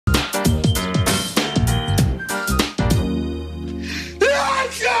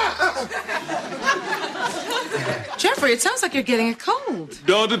Jeffrey, it sounds like you're getting a cold.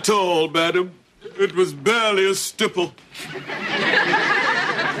 Not at all, madam. It was barely a stipple.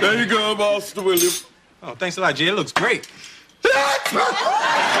 There you go, Master William. Oh, thanks a lot, Jay. It looks great.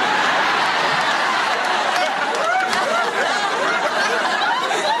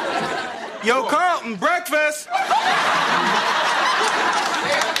 Yo, Carlton, breakfast!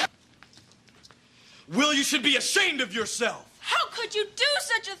 Will, you should be ashamed of yourself. How could you do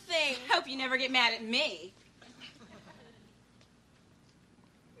such a thing? Hope you never get mad at me.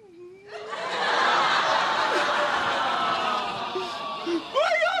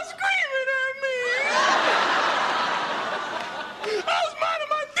 Why y'all screaming at me? I was minding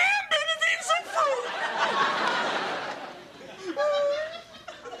my damn business eating some fruit.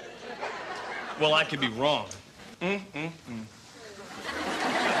 Well, I could be wrong. And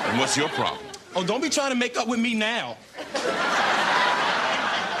what's your problem? Oh, don't be trying to make up with me now.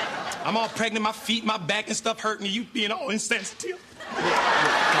 I'm all pregnant, my feet, my back and stuff hurting, and you being all insensitive.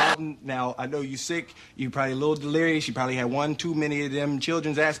 Carlton, now, I know you sick. You probably a little delirious. You probably had one too many of them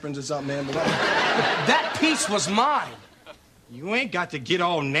children's aspirins or something, man. But That piece was mine. You ain't got to get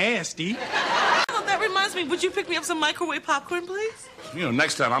all nasty. Oh, that reminds me, would you pick me up some microwave popcorn, please? You know,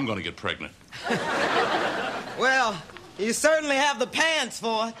 next time I'm going to get pregnant. Well, you certainly have the pants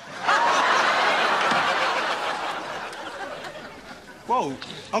for it. whoa,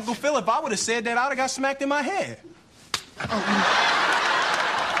 Uncle Phil, if I would have said that, I would have got smacked in my head.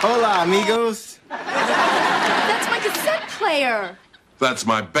 Hola, amigos. That's my cassette player. That's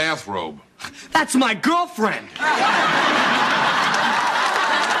my bathrobe. That's my girlfriend. Say,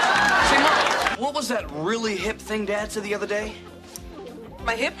 Mom, what was that really hip thing Dad said the other day?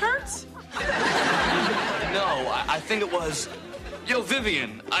 My hip hurts? No, I think it was, yo,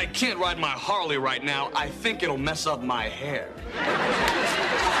 Vivian, I can't ride my Harley right now. I think it'll mess up my hair.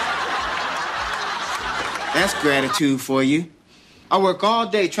 That's gratitude for you. I work all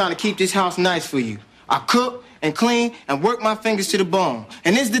day trying to keep this house nice for you. I cook and clean and work my fingers to the bone.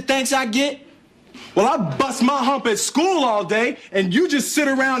 And this is the thanks I get? Well, I bust my hump at school all day, and you just sit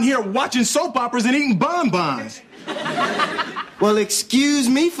around here watching soap operas and eating bonbons. Well, excuse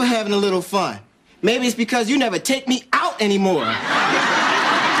me for having a little fun. Maybe it's because you never take me out anymore.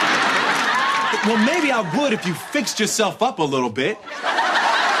 Well, maybe I would if you fixed yourself up a little bit.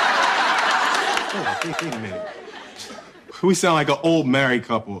 Oh, wait a minute. We sound like an old married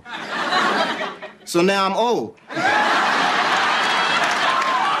couple. So now I'm old. And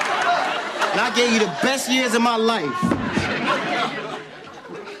I gave you the best years of my life.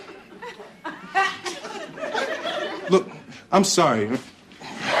 Look, I'm sorry.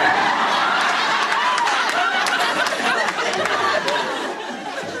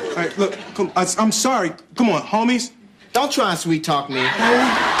 All right, look, I'm sorry. Come on, homies. Don't try and sweet talk me.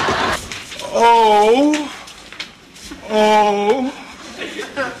 Oh.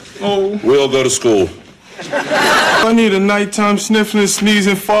 We'll go to school. I need a nighttime sniffling,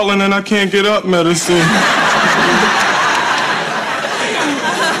 sneezing, falling, and I can't get up medicine.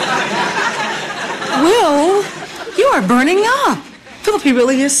 Will, you are burning up. Philip, he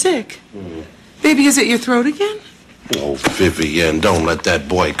really is sick. Baby, is it your throat again? Oh, Vivian, don't let that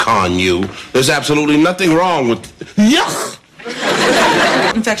boy con you. There's absolutely nothing wrong with... Yuck!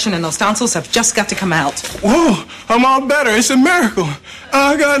 Infection and those tonsils have just got to come out. Whoa, I'm all better. It's a miracle.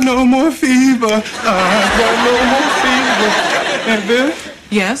 I got no more fever. I got no more fever. And Viv?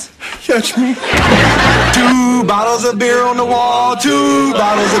 Yes? Catch me. 2 bottles of beer on the wall. 2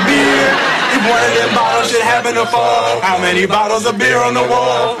 bottles of beer. If one of them bottles should happen to fall, how many bottles of beer on the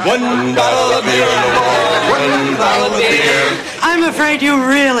wall? 1 bottle of beer on the wall. 1 bottle of beer. I'm afraid you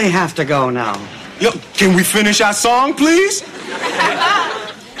really have to go now. Yo, can we finish our song, please?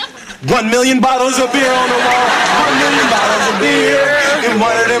 1 million bottles of beer on the wall. 1 million bottles of beer. And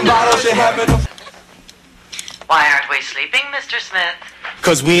one of them bottles should happen to... Why aren't we sleeping, Mr. Smith?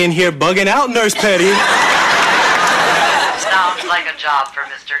 'Cause we in here bugging out, Nurse Petty. Sounds like a job for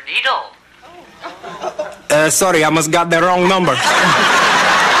Mr. Needle. Sorry, I must got the wrong number. What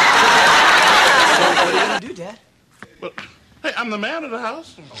are you gonna do, Dad? Well, hey, I'm the man of the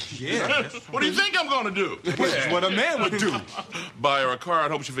house. Oh, yeah. What do you think I'm going to do? This is what a man would do. Buy her a car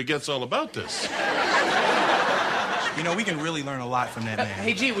and hope she forgets all about this. You know, we can really learn a lot from that man.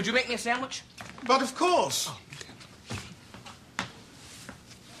 Hey, G, would you make me a sandwich? But of course.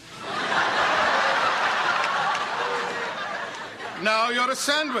 Now you're a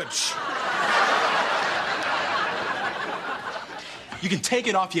sandwich. You can take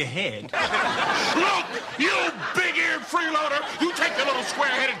it off your head. Look, you big-eared freeloader, you take your little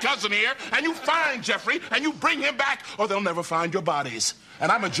square-headed cousin here, and you find Jeffrey, and you bring him back, or they'll never find your bodies.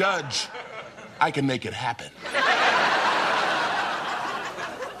 And I'm a judge. I can make it happen.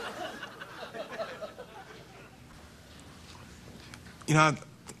 You know,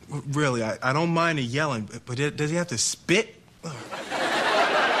 really, I don't mind the yelling, but does he have to spit? Hey,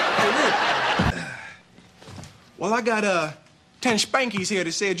 look. Well, I got 10 Spankies here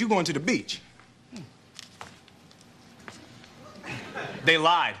that said you going to the beach. They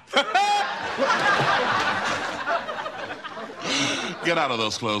lied. Get out of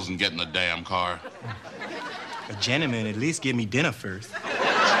those clothes and get in the damn car. A gentleman, at least give me dinner first.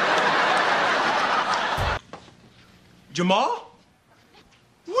 Jamal?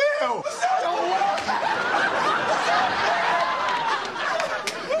 Will!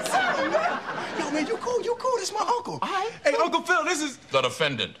 Yo, man, you cool, This is my uncle. Hey, Uncle Phil, this is... The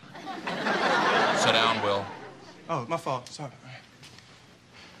defendant. Sit down, Will. Oh, my fault. Sorry.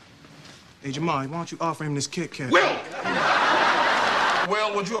 Hey, Jamal, why don't you offer him this Kit Kat? Will!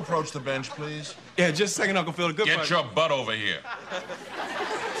 Will, would you approach the bench, please? Yeah, just a second, Uncle Phil. Good Get part. your butt over here.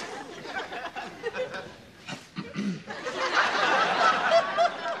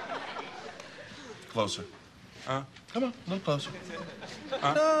 Closer. Huh? Come on, a little closer.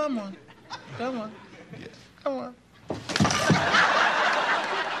 Come on. Come on. Yeah, come on. May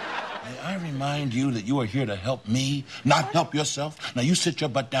I remind you that you are here to help me, not help yourself? Now, you sit your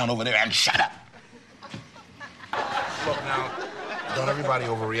butt down over there and shut up. Look, now, don't everybody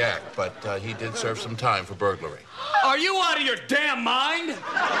overreact, but he did serve some time for burglary. Are you out of your damn mind?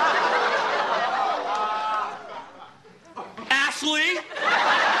 Ashley?